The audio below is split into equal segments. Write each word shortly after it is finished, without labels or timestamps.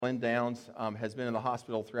Glenn Downs has been in the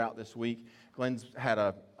hospital throughout this week. Glenn's had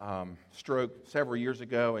a stroke several years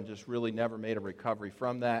ago and just really never made a recovery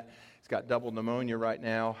from that. He's got double pneumonia right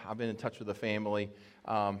now. I've been in touch with the family.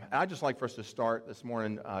 I'd just like for us to start this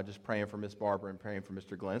morning just praying for Miss Barbara and praying for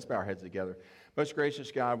Mr. Glenn. Let's bow our heads together. Most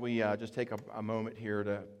gracious God, we just take a moment here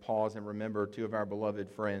to pause and remember two of our beloved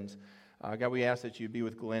friends. God, we ask that you be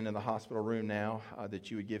with Glenn in the hospital room now, that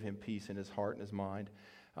you would give him peace in his heart and his mind.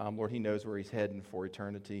 Lord, he knows where he's heading for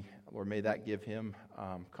eternity. Lord, may that give him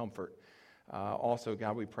comfort. Also,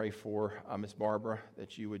 God, we pray for Miss Barbara,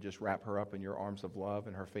 that you would just wrap her up in your arms of love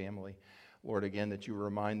and her family. Lord, again, that you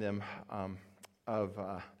remind them of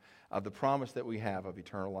the promise that we have of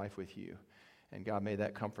eternal life with you. And God, may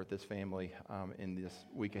that comfort this family in this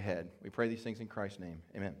week ahead. We pray these things in Christ's name.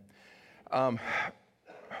 Amen.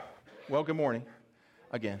 Well, good morning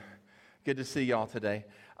again. Good to see y'all today.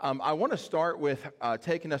 I want to start with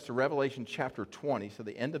taking us to Revelation chapter 20. So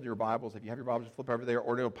the end of your Bibles, if you have your Bibles, flip over there,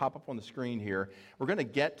 or it'll pop up on the screen here. We're going to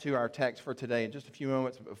get to our text for today in just a few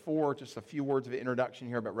moments. Before, just a few words of introduction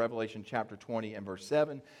here about Revelation chapter 20 and verse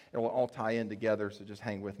 7. It will all tie in together, so just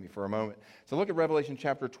hang with me for a moment. So look at Revelation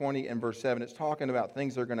chapter 20 and verse 7. It's talking about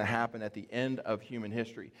things that are going to happen at the end of human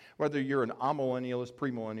history. Whether you're an amillennialist,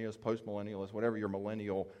 premillennialist, postmillennialist, whatever your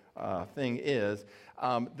millennial thing is,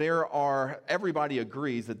 everybody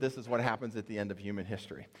agrees that this is what happens at the end of human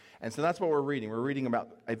history. And so that's what we're reading. We're reading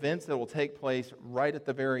about events that will take place right at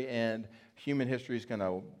the very end. Human history is going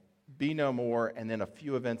to be no more, and then a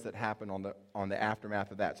few events that happen on the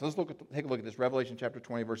aftermath of that. So let's take a look at this. Revelation chapter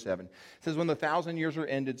 20, verse 7. It says, when the 1,000 years are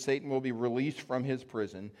ended, Satan will be released from his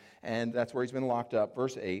prison, and that's where he's been locked up.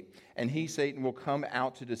 Verse 8, and he, Satan, will come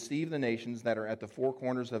out to deceive the nations that are at the four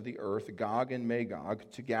corners of the earth, Gog and Magog,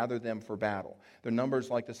 to gather them for battle. Their numbers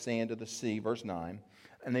like the sand of the sea. Verse 9.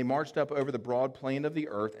 And they marched up over the broad plain of the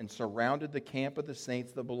earth and surrounded the camp of the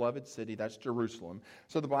saints, the beloved city, that's Jerusalem.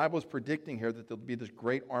 So the Bible is predicting here that there'll be this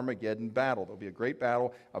great Armageddon battle. There'll be a great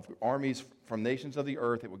battle of armies from nations of the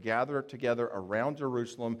earth that will gather together around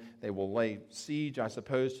Jerusalem. They will lay siege, I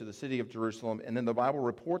suppose, to the city of Jerusalem. And then the Bible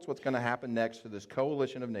reports what's going to happen next to this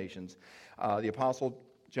coalition of nations. The Apostle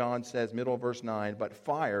John says, middle of verse 9, but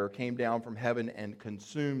fire came down from heaven and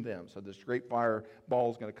consumed them. So this great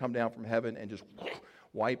fireball is going to come down from heaven and just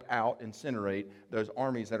wipe out, incinerate those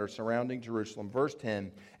armies that are surrounding Jerusalem. Verse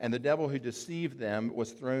 10, and the devil who deceived them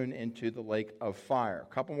was thrown into the lake of fire.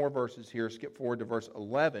 A couple more verses here. Skip forward to verse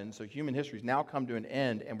 11. So human history has now come to an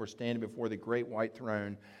end, and we're standing before the great white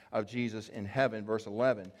throne of Jesus in heaven. Verse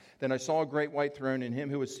 11, then I saw a great white throne and him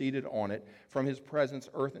who was seated on it. From his presence,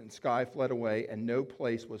 earth and sky fled away, and no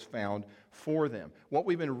place was found for them. What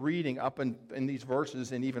we've been reading up in these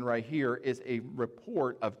verses, and even right here, is a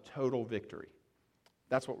report of total victory.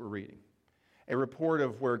 That's what we're reading. A report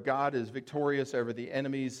of where God is victorious over the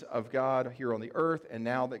enemies of God here on the earth, and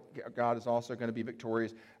now that God is also going to be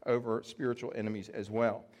victorious over spiritual enemies as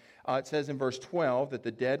well. It says in verse 12 that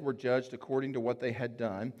the dead were judged according to what they had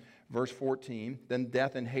done. Verse 14, then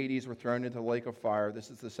death and Hades were thrown into the lake of fire. This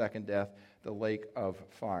is the second death, the lake of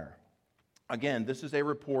fire. Again, this is a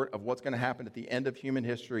report of what's going to happen at the end of human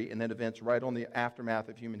history, and then events right on the aftermath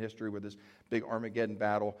of human history where this big Armageddon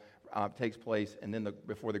battle takes place, and then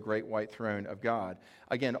before the great white throne of God.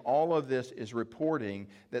 Again, all of this is reporting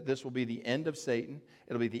that this will be the end of Satan.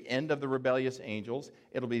 It'll be the end of the rebellious angels.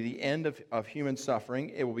 It'll be the end of human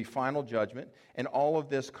suffering. It will be final judgment. And all of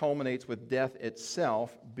this culminates with death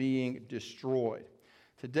itself being destroyed.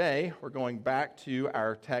 Today, we're going back to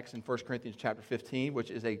our text in 1 Corinthians chapter 15,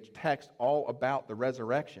 which is a text all about the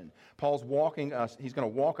resurrection. Paul's he's going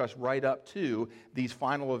to walk us right up to these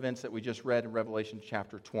final events that we just read in Revelation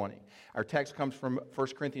chapter 20. Our text comes from 1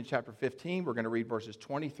 Corinthians chapter 15. We're going to read verses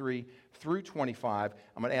 23 through 25.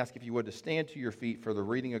 I'm going to ask if you would to stand to your feet for the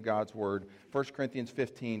reading of God's word. 1 Corinthians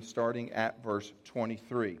 15, starting at verse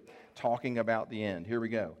 23, talking about the end. Here we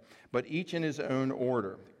go. But each in his own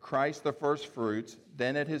order. Christ the first fruits,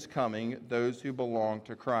 then at his coming, those who belong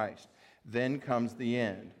to Christ. Then comes the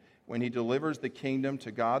end, when he delivers the kingdom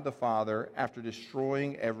to God the Father after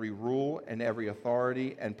destroying every rule and every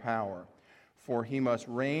authority and power. For he must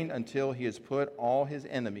reign until he has put all his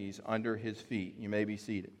enemies under his feet. You may be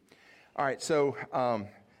seated. All right, so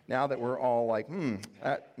Now that we're all like,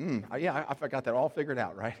 yeah, I got that all figured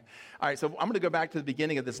out, right? All right, so I'm going to go back to the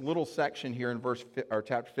beginning of this little section here in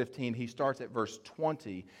chapter 15. He starts at verse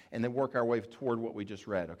 20 and then work our way toward what we just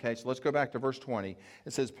read, okay? So let's go back to verse 20.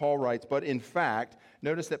 It says, Paul writes, but in fact,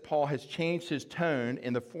 notice that Paul has changed his tone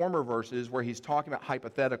in the former verses where he's talking about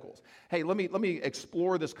hypotheticals. Hey, let me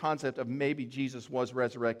explore this concept of maybe Jesus was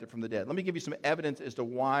resurrected from the dead. Let me give you some evidence as to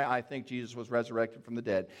why I think Jesus was resurrected from the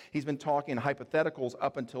dead. He's been talking hypotheticals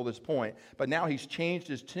up until this point, but now he's changed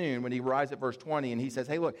his tune when he arrives at verse 20 and he says,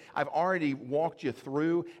 hey, look, I've already walked you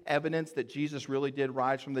through evidence that Jesus really did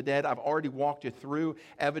rise from the dead. I've already walked you through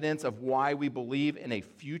evidence of why we believe in a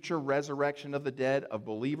future resurrection of the dead, of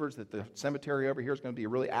believers, that the cemetery over here is going to be a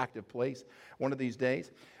really active place one of these days.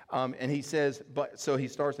 And he says, so he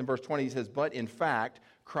starts in verse 20, he says, but in fact,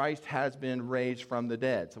 Christ has been raised from the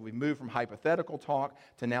dead. So we've moved from hypothetical talk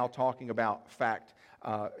to now talking about fact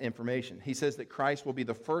information. He says that Christ will be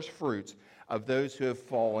the first fruits of those who have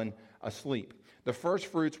fallen asleep. The first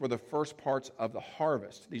fruits were the first parts of the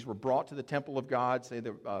harvest. These were brought to the temple of God. Say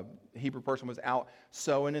the Hebrew person was out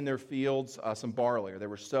sowing in their fields some barley, or they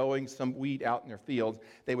were sowing some wheat out in their fields.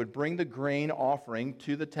 They would bring the grain offering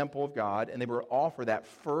to the temple of God, and they would offer that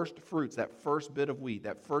first fruits, that first bit of wheat,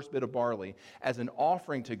 that first bit of barley, as an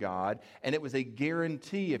offering to God. And it was a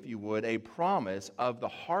guarantee, if you would, a promise of the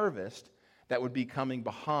harvest that would be coming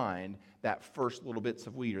behind that first little bits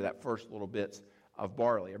of wheat or that first little bits of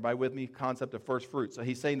barley. Everybody with me? Concept of first fruits. So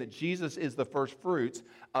he's saying that Jesus is the first fruits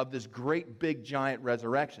of this great, big, giant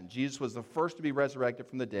resurrection. Jesus was the first to be resurrected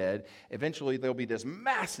from the dead. Eventually, there'll be this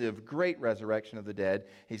massive, great resurrection of the dead.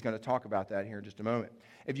 He's going to talk about that here in just a moment.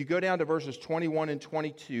 If you go down to verses 21 and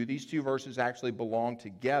 22, these two verses actually belong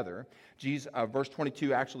together. Verse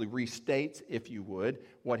 22 actually restates, if you would,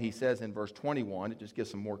 what he says in verse 21. It just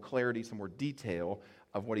gives some more clarity, some more detail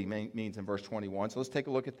of what he means in verse 21. So let's take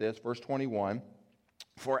a look at this. Verse 21.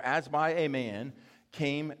 For as by a man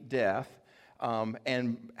came death, I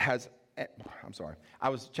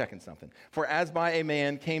was checking something. For as by a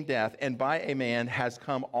man came death, and by a man has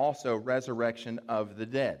come also resurrection of the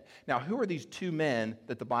dead. Now, who are these two men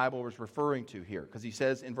that the Bible was referring to here? Because he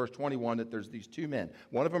says in verse 21 that there's these two men.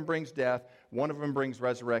 One of them brings death, one of them brings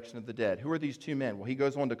resurrection of the dead. Who are these two men? Well, he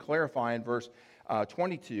goes on to clarify in verse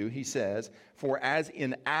 22, he says, for as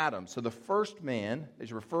in Adam, so the first man that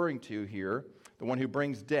he's referring to here, the one who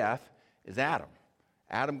brings death, is Adam.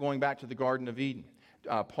 Adam going back to the Garden of Eden.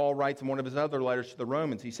 Paul writes in one of his other letters to the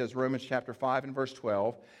Romans, he says, Romans chapter 5 and verse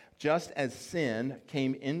 12, just as sin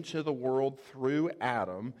came into the world through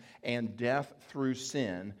Adam and death through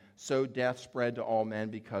sin, so death spread to all men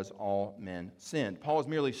because all men sinned. Paul is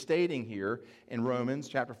merely stating here in Romans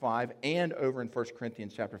chapter 5 and over in 1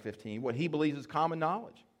 Corinthians chapter 15 what he believes is common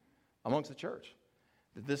knowledge amongst the church.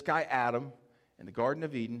 That this guy Adam in the Garden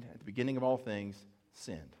of Eden at the beginning of all things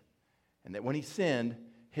sinned. And that when he sinned,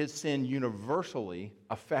 his sin universally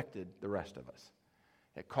affected the rest of us.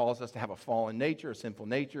 It caused us to have a fallen nature, a sinful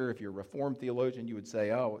nature. If you're a Reformed theologian, you would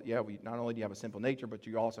say, oh, yeah, not only do you have a sinful nature, but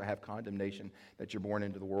you also have condemnation that you're born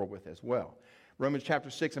into the world with as well. Romans chapter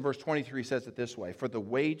 6 and verse 23 says it this way, for the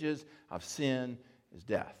wages of sin is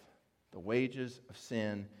death. The wages of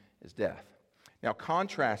sin is death. Now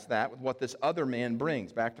contrast that with what this other man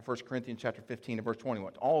brings. Back to 1 Corinthians chapter 15 and verse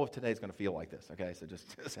 21. All of today is going to feel like this, okay? So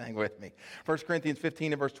just hang with me. 1 Corinthians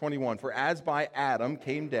 15 and verse 21. For as by Adam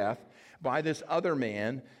came death, by this other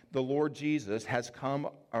man, the Lord Jesus, has come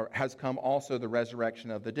also the resurrection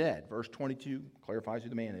of the dead. Verse 22 clarifies who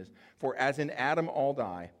the man is. For as in Adam all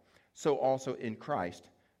die, so also in Christ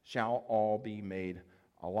shall all be made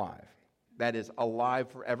alive. That is, alive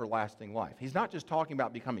for everlasting life. He's not just talking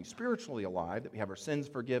about becoming spiritually alive, that we have our sins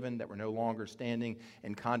forgiven, that we're no longer standing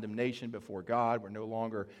in condemnation before God,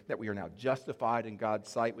 that we are now justified in God's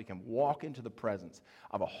sight. We can walk into the presence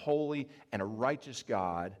of a holy and a righteous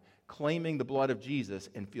God, claiming the blood of Jesus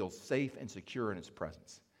and feel safe and secure in his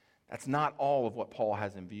presence. That's not all of what Paul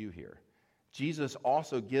has in view here. Jesus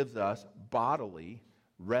also gives us bodily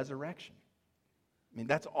resurrection. I mean,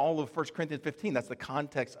 that's all of 1 Corinthians 15. That's the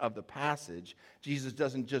context of the passage. Jesus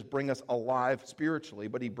doesn't just bring us alive spiritually,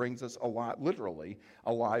 but he brings us alive, literally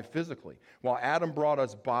alive physically. While Adam brought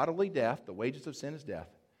us bodily death, the wages of sin is death,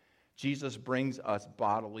 Jesus brings us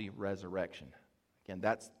bodily resurrection. Again,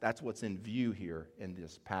 that's what's in view here in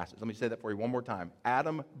this passage. Let me say that for you one more time.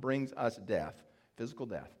 Adam brings us death, physical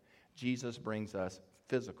death. Jesus brings us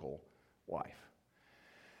physical life.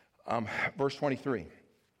 Verse 23.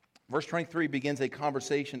 Verse 23 begins a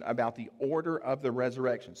conversation about the order of the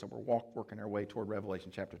resurrection. So we're working our way toward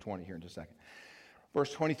Revelation chapter 20 here in just a second.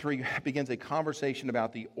 Verse 23 begins a conversation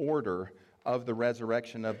about the order of the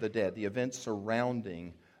resurrection of the dead, the events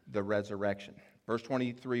surrounding the resurrection. Verse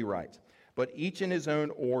 23 writes, but each in his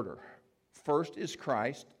own order. First is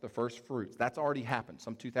Christ, the first fruits. That's already happened.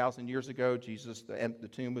 Some 2,000 years ago, Jesus, the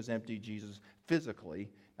tomb was empty. Jesus physically,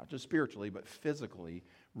 not just spiritually, but physically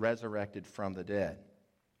resurrected from the dead.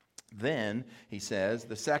 Then, he says,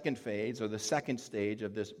 the second phase, or the second stage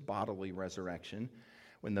of this bodily resurrection,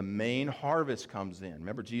 when the main harvest comes in.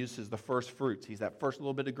 Remember, Jesus is the first fruits. He's that first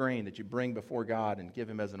little bit of grain that you bring before God and give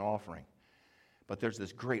him as an offering. But there's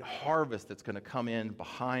this great harvest that's going to come in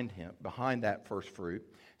behind him, behind that first fruit.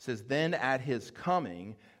 It says, then at his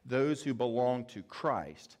coming, those who belong to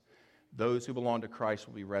Christ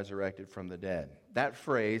will be resurrected from the dead. That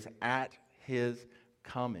phrase, at his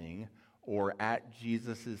coming, or at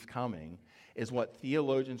Jesus' coming, is what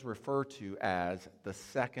theologians refer to as the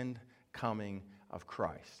second coming of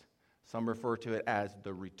Christ. Some refer to it as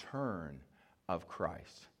the return of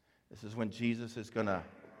Christ. This is when Jesus is going to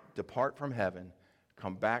depart from heaven,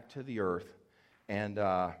 come back to the earth, and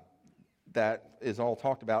that is all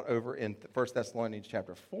talked about over in 1 Thessalonians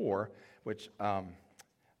chapter 4, which I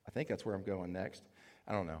think that's where I'm going next.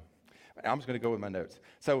 I don't know. I'm just going to go with my notes.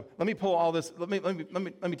 So let me pull all this. Let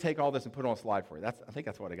me take all this and put it on a slide for you. I think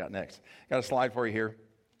that's what I got next. Got a slide for you here.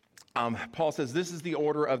 Paul says this is the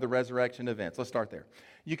order of the resurrection events. Let's start there.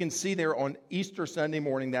 You can see there on Easter Sunday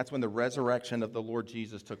morning, that's when the resurrection of the Lord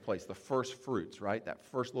Jesus took place, the first fruits, right? That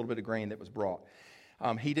first little bit of grain that was brought.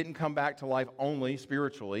 He didn't come back to life only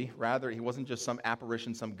spiritually. Rather, he wasn't just some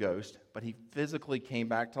apparition, some ghost, but he physically came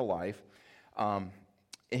back to life.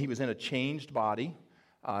 He was in a changed body.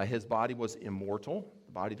 His body was immortal.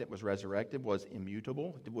 The body that was resurrected was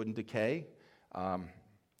immutable. It wouldn't decay,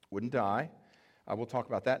 wouldn't die. We'll talk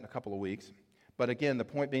about that in a couple of weeks. But again, the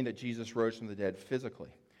point being that Jesus rose from the dead physically.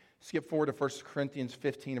 Skip forward to 1 Corinthians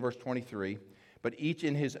 15, verse 23. But each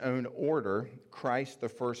in his own order, Christ the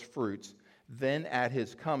first fruits, then at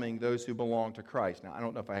his coming, those who belong to Christ. Now, I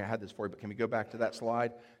don't know if I had this for you, but can we go back to that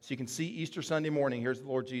slide? So you can see Easter Sunday morning, here's the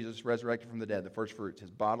Lord Jesus resurrected from the dead, the first fruits,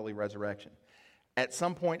 his bodily resurrection. At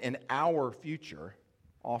some point in our future,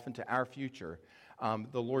 often to our future,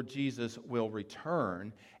 the Lord Jesus will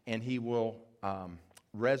return and he will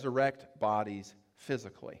resurrect bodies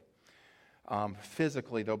physically.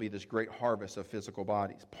 Physically, there'll be this great harvest of physical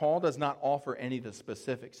bodies. Paul does not offer any of the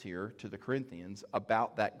specifics here to the Corinthians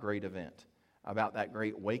about that great event, about that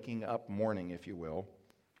great waking up morning, if you will.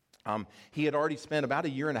 He had already spent about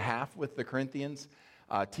 1.5 years with the Corinthians,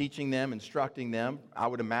 teaching them, instructing them, I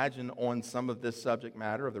would imagine, on some of this subject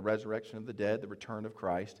matter of the resurrection of the dead, the return of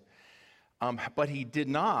Christ. But he did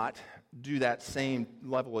not do that same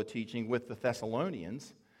level of teaching with the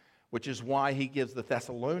Thessalonians, which is why he gives the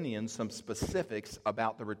Thessalonians some specifics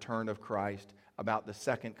about the return of Christ, about the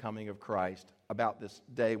second coming of Christ, about this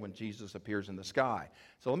day when Jesus appears in the sky.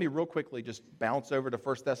 So let me real quickly just bounce over to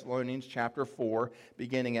 1 Thessalonians chapter 4,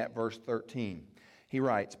 beginning at verse 13. He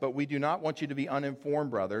writes, but we do not want you to be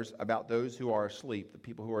uninformed, brothers, about those who are asleep. The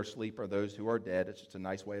people who are asleep are those who are dead. It's just a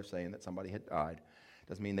nice way of saying that somebody had died. It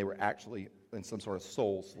doesn't mean they were actually in some sort of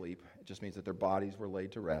soul sleep. It just means that their bodies were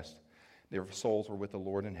laid to rest. Their souls were with the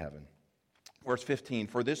Lord in heaven. Verse 15,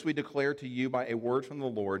 for this we declare to you by a word from the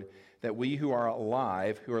Lord, that we who are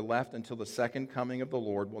alive, who are left until the second coming of the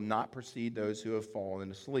Lord, will not precede those who have fallen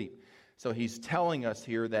asleep. So he's telling us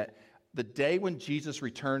here that the day when Jesus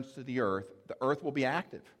returns to the earth will be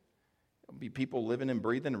active. There'll be people living and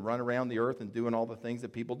breathing and running around the earth and doing all the things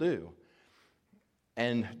that people do.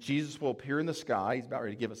 And Jesus will appear in the sky. He's about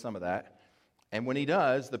ready to give us some of that. And when he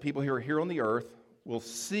does, the people who are here on the earth will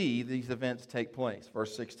see these events take place.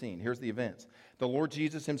 Verse 16, here's the events. The Lord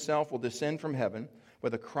Jesus himself will descend from heaven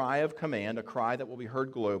with a cry of command, a cry that will be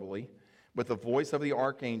heard globally, with the voice of the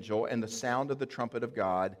archangel and the sound of the trumpet of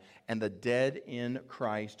God, and the dead in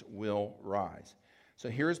Christ will rise. So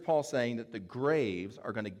here's Paul saying that the graves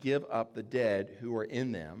are going to give up the dead who are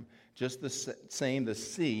in them. Just the same, the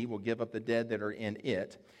sea will give up the dead that are in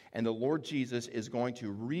it. And the Lord Jesus is going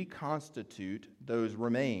to reconstitute those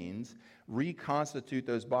remains, reconstitute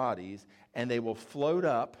those bodies, and they will float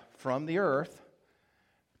up from the earth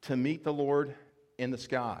to meet the Lord in the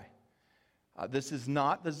sky. This is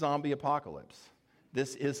not the zombie apocalypse.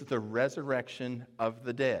 This is the resurrection of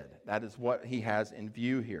the dead. That is what he has in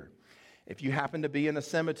view here. If you happen to be in a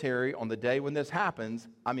cemetery on the day when this happens,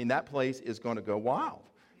 that place is going to go wild,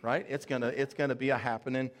 right? It's going to be a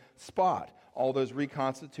happening spot. All those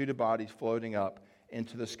reconstituted bodies floating up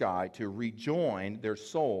into the sky to rejoin their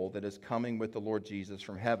soul that is coming with the Lord Jesus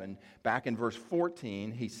from heaven. Back in verse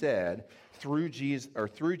 14, he said, through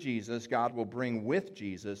Jesus, God will bring with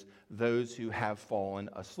Jesus those who have fallen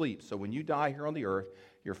asleep. So when you die here on the earth,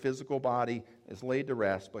 Your physical body is laid to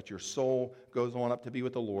rest, but your soul goes on up to be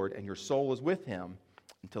with the Lord, and your soul is with him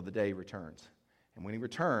until the day he returns. And when he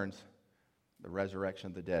returns, the resurrection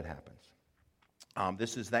of the dead happens.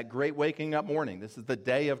 This is that great waking up morning. This is the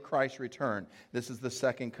day of Christ's return. This is the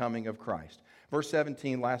second coming of Christ. Verse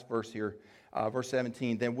 17, last verse here. Verse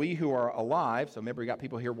 17, then we who are alive, so remember you got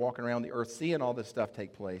people here walking around the earth seeing all this stuff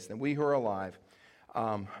take place. Then we who are alive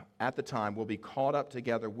at the time will be caught up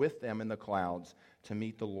together with them in the clouds to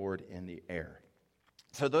meet the Lord in the air.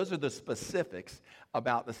 So those are the specifics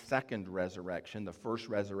about the second resurrection, the first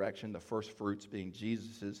resurrection, the first fruits being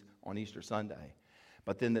Jesus's on Easter Sunday.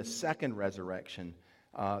 But then the second resurrection,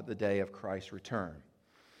 the day of Christ's return.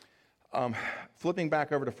 Flipping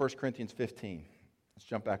back over to 1 Corinthians 15. Let's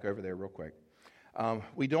jump back over there real quick.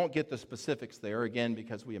 We don't get the specifics there, again,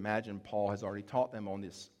 because we imagine Paul has already taught them on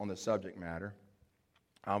this subject matter.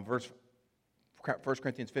 1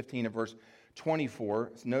 Corinthians 15 and verse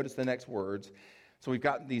 24. Notice the next words. So we've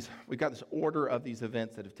got this order of these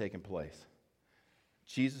events that have taken place.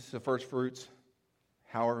 Jesus, the first fruits,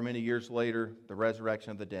 however many years later, the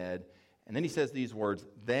resurrection of the dead. And then he says these words,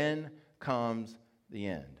 then comes the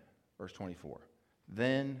end. Verse 24.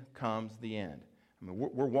 Then comes the end. I mean,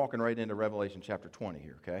 we're walking right into Revelation chapter 20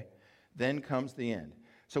 here, okay? Then comes the end.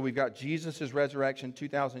 So we've got Jesus' resurrection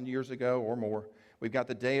 2,000 years ago or more. We've got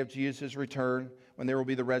the day of Jesus' return when there will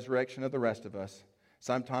be the resurrection of the rest of us,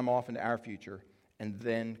 sometime off into our future. And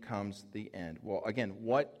then comes the end. Well, again,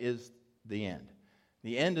 what is the end?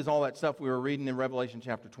 The end is all that stuff we were reading in Revelation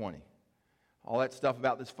chapter 20. All that stuff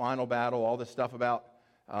about this final battle, all this stuff about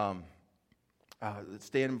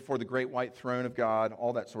standing before the great white throne of God,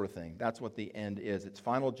 all that sort of thing. That's what the end is. It's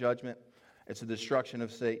final judgment. It's the destruction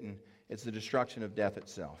of Satan. It's the destruction of death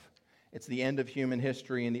itself. It's the end of human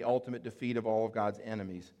history and the ultimate defeat of all of God's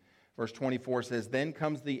enemies. Verse 24 says, then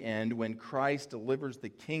comes the end when Christ delivers the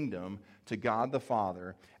kingdom to God the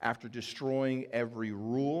Father after destroying every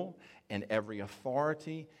rule and every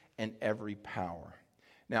authority and every power.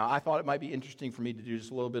 Now, I thought it might be interesting for me to do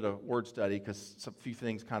just a little bit of word study because a few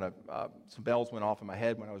things kind of, some bells went off in my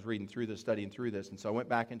head when I was reading through this, studying through this. And so I went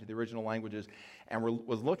back into the original languages and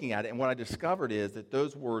was looking at it. And what I discovered is that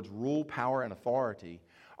those words, rule, power, and authority,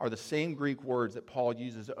 are the same Greek words that Paul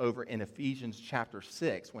uses over in Ephesians chapter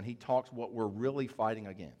 6 when he talks what we're really fighting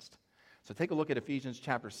against. So take a look at Ephesians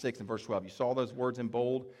chapter 6 and verse 12. You saw those words in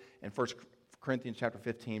bold in 1 Corinthians chapter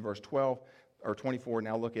 15, verse 12 or 24.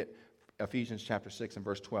 Now look at Ephesians chapter 6 and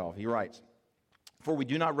verse 12. He writes, for we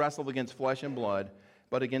do not wrestle against flesh and blood,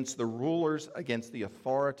 but against the rulers, against the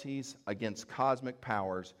authorities, against cosmic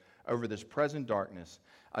powers over this present darkness,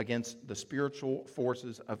 against the spiritual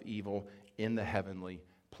forces of evil in the heavenly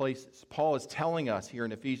places. Paul is telling us here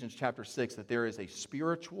in Ephesians chapter 6 that there is a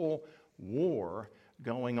spiritual war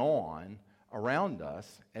going on around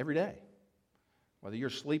us every day. Whether you're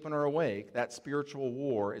sleeping or awake, that spiritual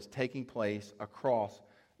war is taking place across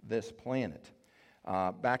this planet.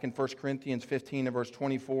 Back in 1 Corinthians 15 and verse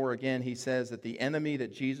 24, again, he says that the enemy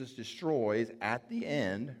that Jesus destroys at the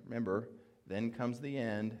end, remember, then comes the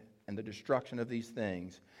end and the destruction of these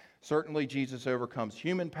things. Certainly, Jesus overcomes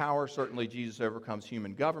human power. Certainly, Jesus overcomes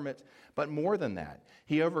human government. But more than that,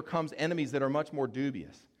 he overcomes enemies that are much more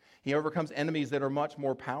dubious. He overcomes enemies that are much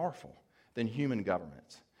more powerful than human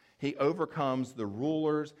governments. He overcomes the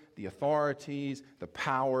rulers, the authorities, the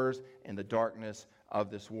powers, and the darkness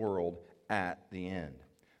of this world at the end.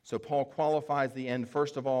 So Paul qualifies the end,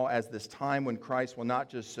 first of all, as this time when Christ will not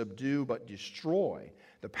just subdue but destroy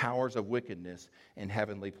the powers of wickedness in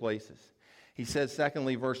heavenly places. He says,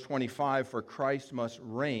 secondly, verse 25, for Christ must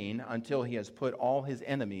reign until he has put all his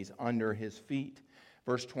enemies under his feet.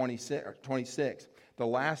 Verse 26, the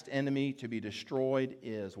last enemy to be destroyed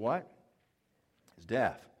is what? Is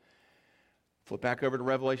death. Flip back over to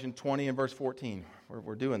Revelation 20 and verse 14.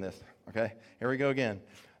 We're doing this, okay? Here we go again.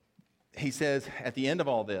 He says, at the end of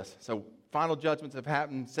all this, so final judgments have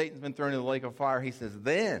happened, Satan's been thrown into the lake of fire. He says,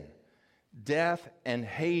 then death and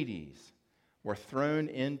Hades were thrown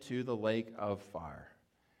into the lake of fire.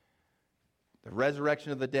 The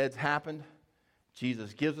resurrection of the dead's happened.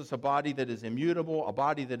 Jesus gives us a body that is immutable, a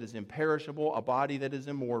body that is imperishable, a body that is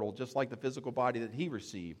immortal, just like the physical body that he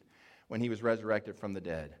received when he was resurrected from the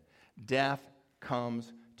dead. Death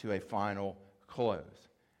comes to a final close.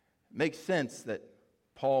 It makes sense that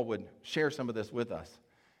Paul would share some of this with us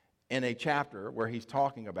in a chapter where he's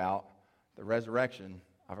talking about the resurrection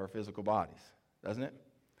of our physical bodies, doesn't it?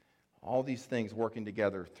 All these things working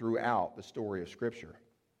together throughout the story of Scripture.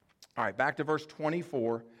 All right, back to verse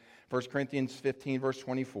 24, 1 Corinthians 15, verse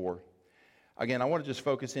 24. Again, I want to just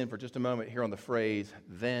focus in for just a moment here on the phrase,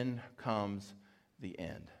 then comes the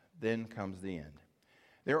end. Then comes the end.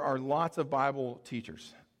 There are lots of Bible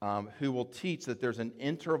teachers who will teach that there's an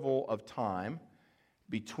interval of time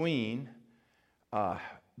between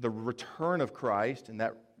the return of Christ and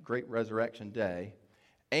that great resurrection day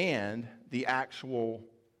and the actual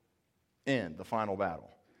end, the final battle.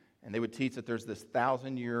 And they would teach that there's this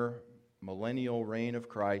 1,000-year millennial reign of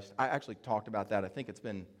Christ. I actually talked about that. I think it's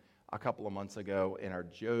been a couple of months ago in our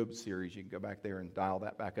Job series. You can go back there and dial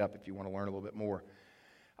that back up if you want to learn a little bit more.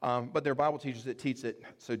 But there are Bible teachers that teach that,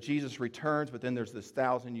 so Jesus returns, but then there's this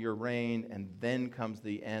 1,000-year reign, and then comes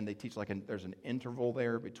the end. They teach there's an interval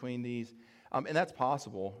there between these. And that's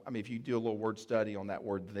possible. I mean, if you do a little word study on that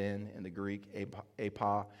word then in the Greek,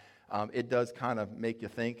 epa, it does kind of make you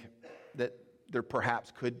think that there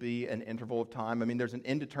perhaps could be an interval of time. I mean, there's an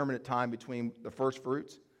indeterminate time between the first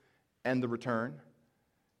fruits and the return.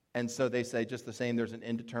 And so they say just the same, there's an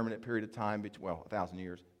indeterminate period of time, 1,000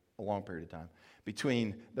 years, a long period of time,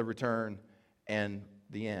 between the return and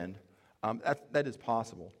the end. That is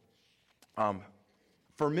possible.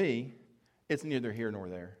 For me, it's neither here nor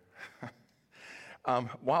there.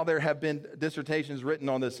 While there have been dissertations written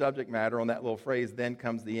on this subject matter, on that little phrase, then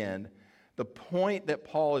comes the end, the point that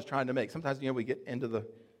Paul is trying to make, sometimes, we get into the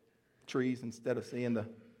trees instead of seeing the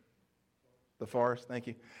forest. Thank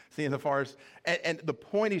you. Seeing the forest. And the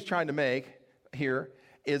point he's trying to make here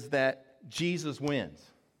is that Jesus wins.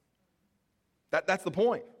 That's the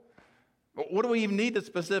point. What do we even need the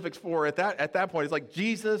specifics for at that point? It's like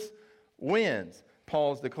Jesus wins,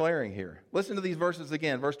 Paul's declaring here. Listen to these verses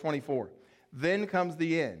again, verse 24. Then comes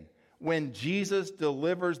the end, when Jesus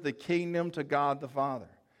delivers the kingdom to God the Father.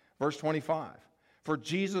 Verse 25. For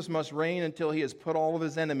Jesus must reign until he has put all of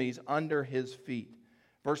his enemies under his feet.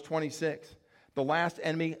 Verse 26. The last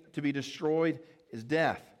enemy to be destroyed is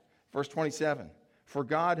death. Verse 27. For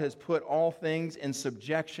God has put all things in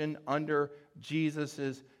subjection under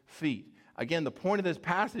Jesus' feet. Again, the point of this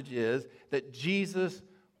passage is that Jesus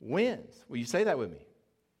wins. Will you say that with me?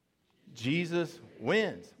 Jesus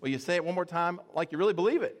wins. Will you say it one more time like you really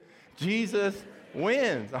believe it? Jesus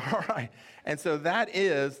wins. All right. And so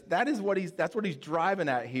that's what he's driving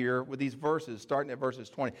at here with these verses, starting at verses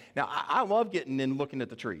 20. Now, I love getting in looking at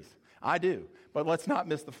the trees. I do. But let's not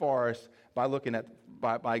miss the forest by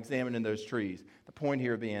examining those trees. The point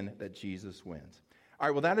here being that Jesus wins. All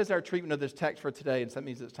right, well, that is our treatment of this text for today, and so that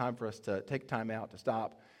means it's time for us to take time out to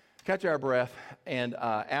stop, catch our breath, and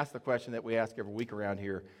ask the question that we ask every week around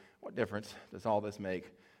here: what difference does all this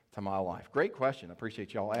make to my life? Great question. I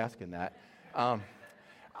appreciate y'all asking that.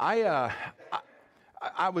 I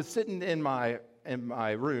was sitting in my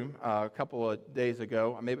room a couple of days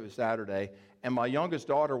ago, maybe it was Saturday, and my youngest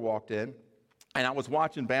daughter walked in. And I was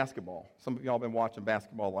watching basketball. Some of y'all have been watching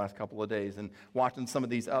basketball the last couple of days and watching some of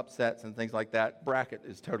these upsets and things like that. Bracket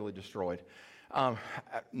is totally destroyed.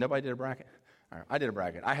 Nobody did a bracket? All right, I did a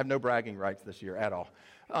bracket. I have no bragging rights this year at all.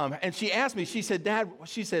 And she asked me, she said, Dad,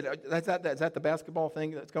 is that the basketball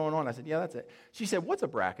thing that's going on? I said, yeah, that's it. She said, what's a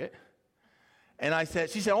bracket? And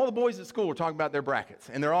she said, all the boys at school were talking about their brackets.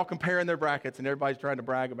 And they're all comparing their brackets, and everybody's trying to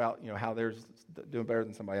brag about how theirs doing better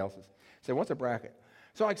than somebody else's. I said, what's a bracket?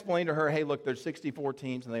 So I explained to her, hey, look, there's 64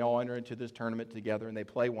 teams, and they all enter into this tournament together, and they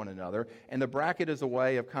play one another. And the bracket is a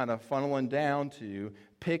way of kind of funneling down to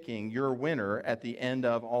picking your winner at the end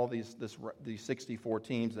of all these 64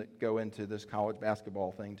 teams that go into this college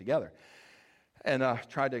basketball thing together. And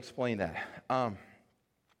tried to explain that. 1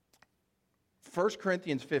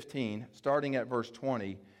 Corinthians 15, starting at verse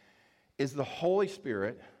 20, is the Holy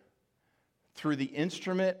Spirit, through the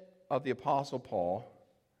instrument of the Apostle Paul,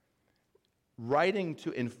 writing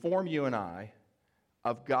to inform you and I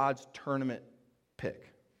of God's tournament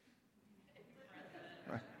pick.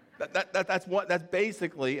 Right? That's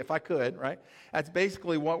basically, if I could, right? That's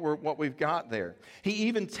basically what we've got there. He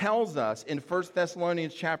even tells us in 1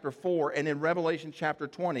 Thessalonians chapter 4 and in Revelation chapter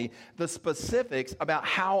 20 the specifics about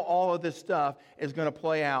how all of this stuff is going to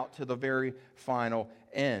play out to the very final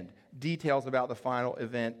end. Details about the final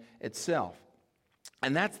event itself.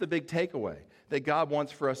 And that's the big takeaway that God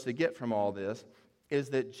wants for us to get from all this, is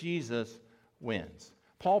that Jesus wins.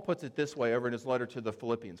 Paul puts it this way over in his letter to the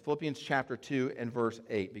Philippians. Philippians chapter 2 and verse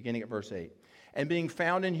 8, beginning at verse 8. And being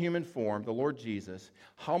found in human form, the Lord Jesus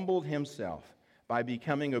humbled himself by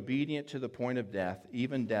becoming obedient to the point of death,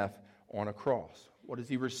 even death on a cross. What does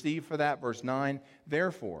he receive for that? Verse 9,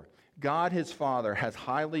 therefore, God his Father has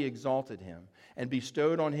highly exalted him and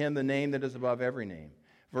bestowed on him the name that is above every name.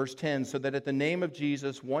 Verse 10, so that at the name of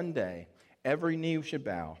Jesus one day every knee should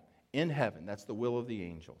bow in heaven, that's the will of the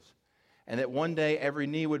angels. And that one day every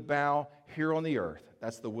knee would bow here on the earth,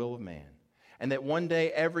 that's the will of man. And that one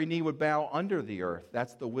day every knee would bow under the earth,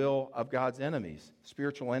 that's the will of God's enemies,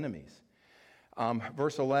 spiritual enemies.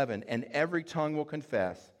 Verse 11, and every tongue will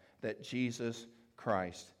confess that Jesus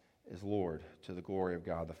Christ is Lord, to the glory of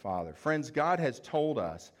God the Father. Friends, God has told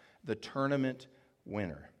us the tournament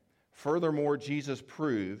winner. Furthermore, Jesus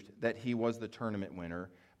proved that he was the tournament winner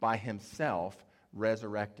by himself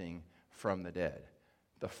resurrecting from the dead.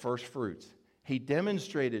 The first fruits. He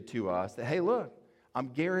demonstrated to us that, hey, look, I'm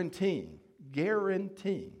guaranteeing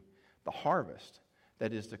the harvest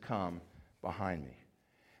that is to come behind me.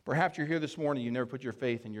 Perhaps you're here this morning, you never put your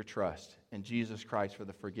faith and your trust in Jesus Christ for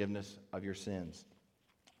the forgiveness of your sins.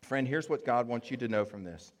 Friend, here's what God wants you to know from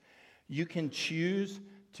this. You can choose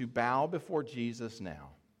to bow before Jesus now,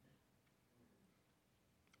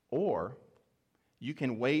 or you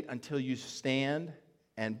can wait until you stand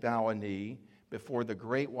and bow a knee before the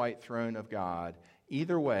great white throne of God.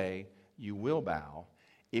 Either way, you will bow.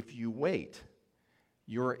 If you wait,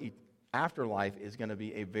 your afterlife is going to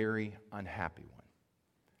be a very unhappy one.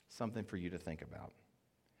 Something for you to think about.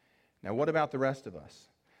 Now, what about the rest of us?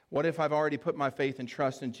 What if I've already put my faith and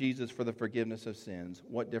trust in Jesus for the forgiveness of sins?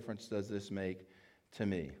 What difference does this make to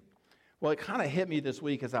me? Well, it kind of hit me this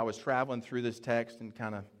week as I was traveling through this text and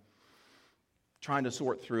kind of trying to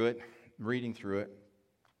sort through it, reading through it.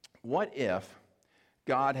 What if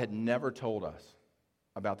God had never told us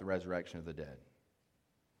about the resurrection of the dead?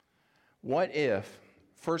 What if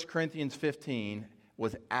 1 Corinthians 15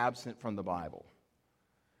 was absent from the Bible?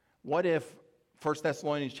 What if 1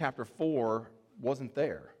 Thessalonians chapter 4 wasn't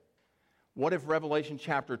there? What if Revelation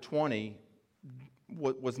chapter 20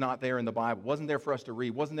 was not there in the Bible? Wasn't there for us to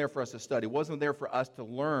read? Wasn't there for us to study? Wasn't there for us to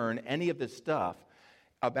learn any of this stuff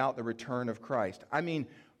about the return of Christ? I mean,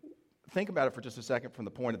 think about it for just a second from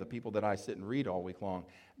the point of the people that I sit and read all week long.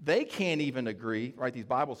 They can't even agree, right? These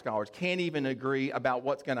Bible scholars can't even agree about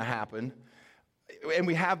what's going to happen. And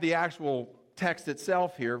we have the actual text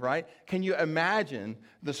itself here, right? Can you imagine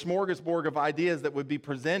the smorgasbord of ideas that would be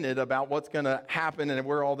presented about what's going to happen and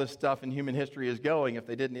where all this stuff in human history is going if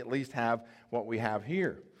they didn't at least have what we have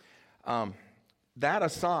here? That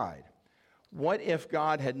aside, what if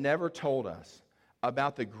God had never told us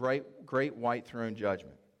about the great white throne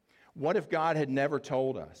judgment? What if God had never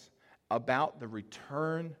told us about the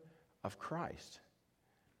return of Christ?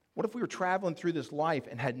 What if we were traveling through this life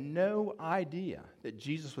and had no idea that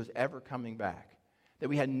Jesus was ever coming back? That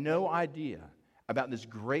we had no idea about this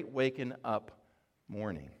great waking up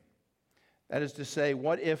morning? That is to say,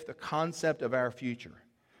 what if the concept of our future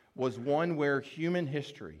was one where human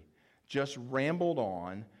history just rambled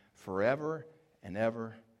on forever and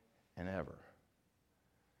ever and ever?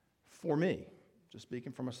 For me, just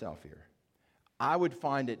speaking for myself here, I would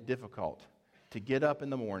find it difficult to get up in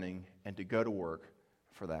the morning and to go to work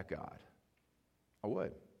for that God. I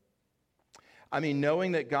would. I mean,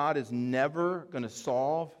 knowing that God is never going to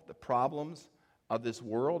solve the problems of this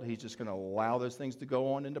world, he's just going to allow those things to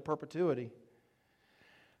go on into perpetuity.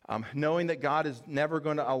 Knowing that God is never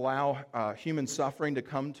going to allow human suffering to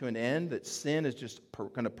come to an end, that sin is just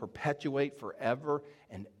going to perpetuate forever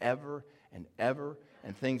and ever and ever,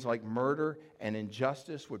 and things like murder and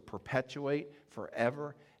injustice would perpetuate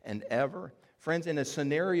forever and ever. Friends, in a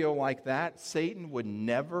scenario like that, Satan would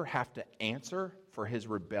never have to answer for his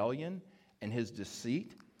rebellion and his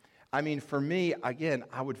deceit. I mean, for me, again,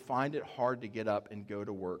 I would find it hard to get up and go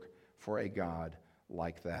to work for a God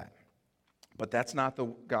like that. But that's not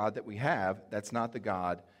the God that we have. That's not the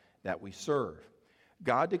God that we serve.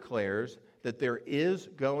 God declares that there is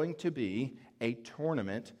going to be a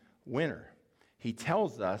tournament winner. He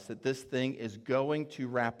tells us that this thing is going to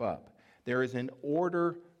wrap up. There is an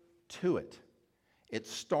order to it. It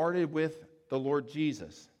started with the Lord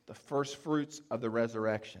Jesus, the first fruits of the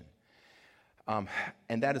resurrection.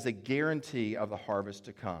 And that is a guarantee of the harvest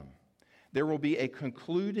to come. There will be a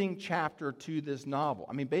concluding chapter to this novel.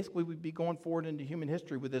 I mean, basically, we'd be going forward into human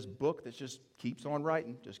history with this book that just keeps on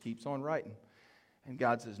writing, And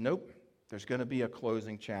God says, nope, there's going to be a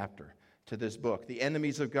closing chapter to this book. The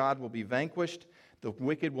enemies of God will be vanquished. The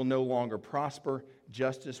wicked will no longer prosper.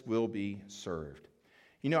 Justice will be served.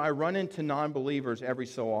 You know, I run into non-believers every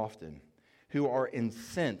so often who are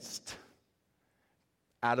incensed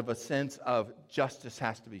out of a sense of justice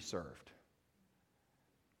has to be served.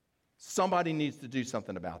 Somebody needs to do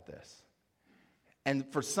something about this. And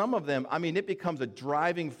for some of them, I mean, it becomes a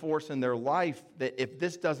driving force in their life that if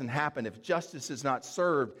this doesn't happen, if justice is not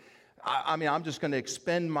served, I mean, I'm just going to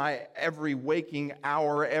expend my every waking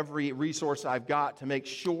hour, every resource I've got to make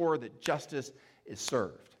sure that justice is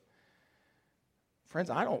served. Friends,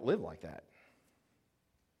 I don't live like that.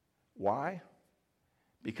 Why?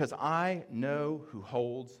 Because I know who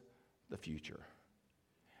holds the future.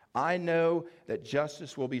 I know that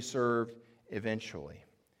justice will be served eventually.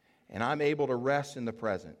 And I'm able to rest in the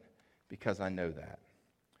present because I know that.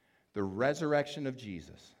 The resurrection of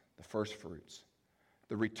Jesus, the first fruits,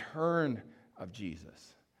 the return of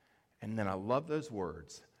Jesus. And then I love those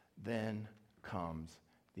words, then comes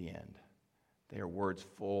the end. They are words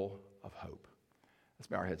full of hope. Let's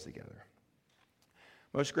bow our heads together.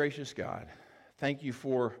 Most gracious God, thank you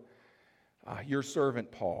for your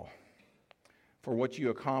servant Paul, for what you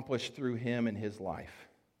accomplished through him and his life.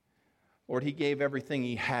 Lord, he gave everything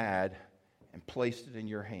he had and placed it in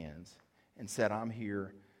your hands and said, I'm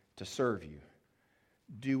here to serve you.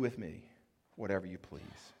 Do with me whatever you please.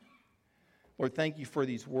 Lord, thank you for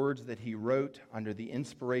these words that he wrote under the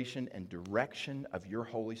inspiration and direction of your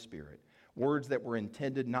Holy Spirit. Words that were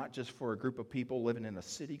intended not just for a group of people living in a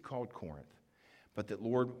city called Corinth, but that,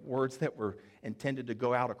 Lord, words that were intended to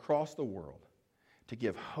go out across the world to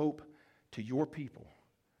give hope to your people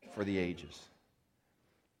for the ages.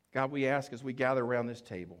 God, we ask as we gather around this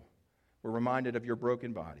table, we're reminded of your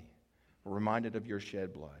broken body. We're reminded of your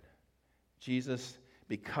shed blood. Jesus,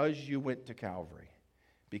 because you went to Calvary,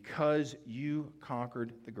 because you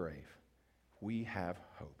conquered the grave, we have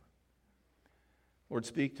hope. Lord,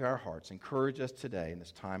 speak to our hearts. Encourage us today in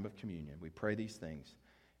this time of communion. We pray these things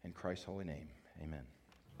in Christ's holy name. Amen.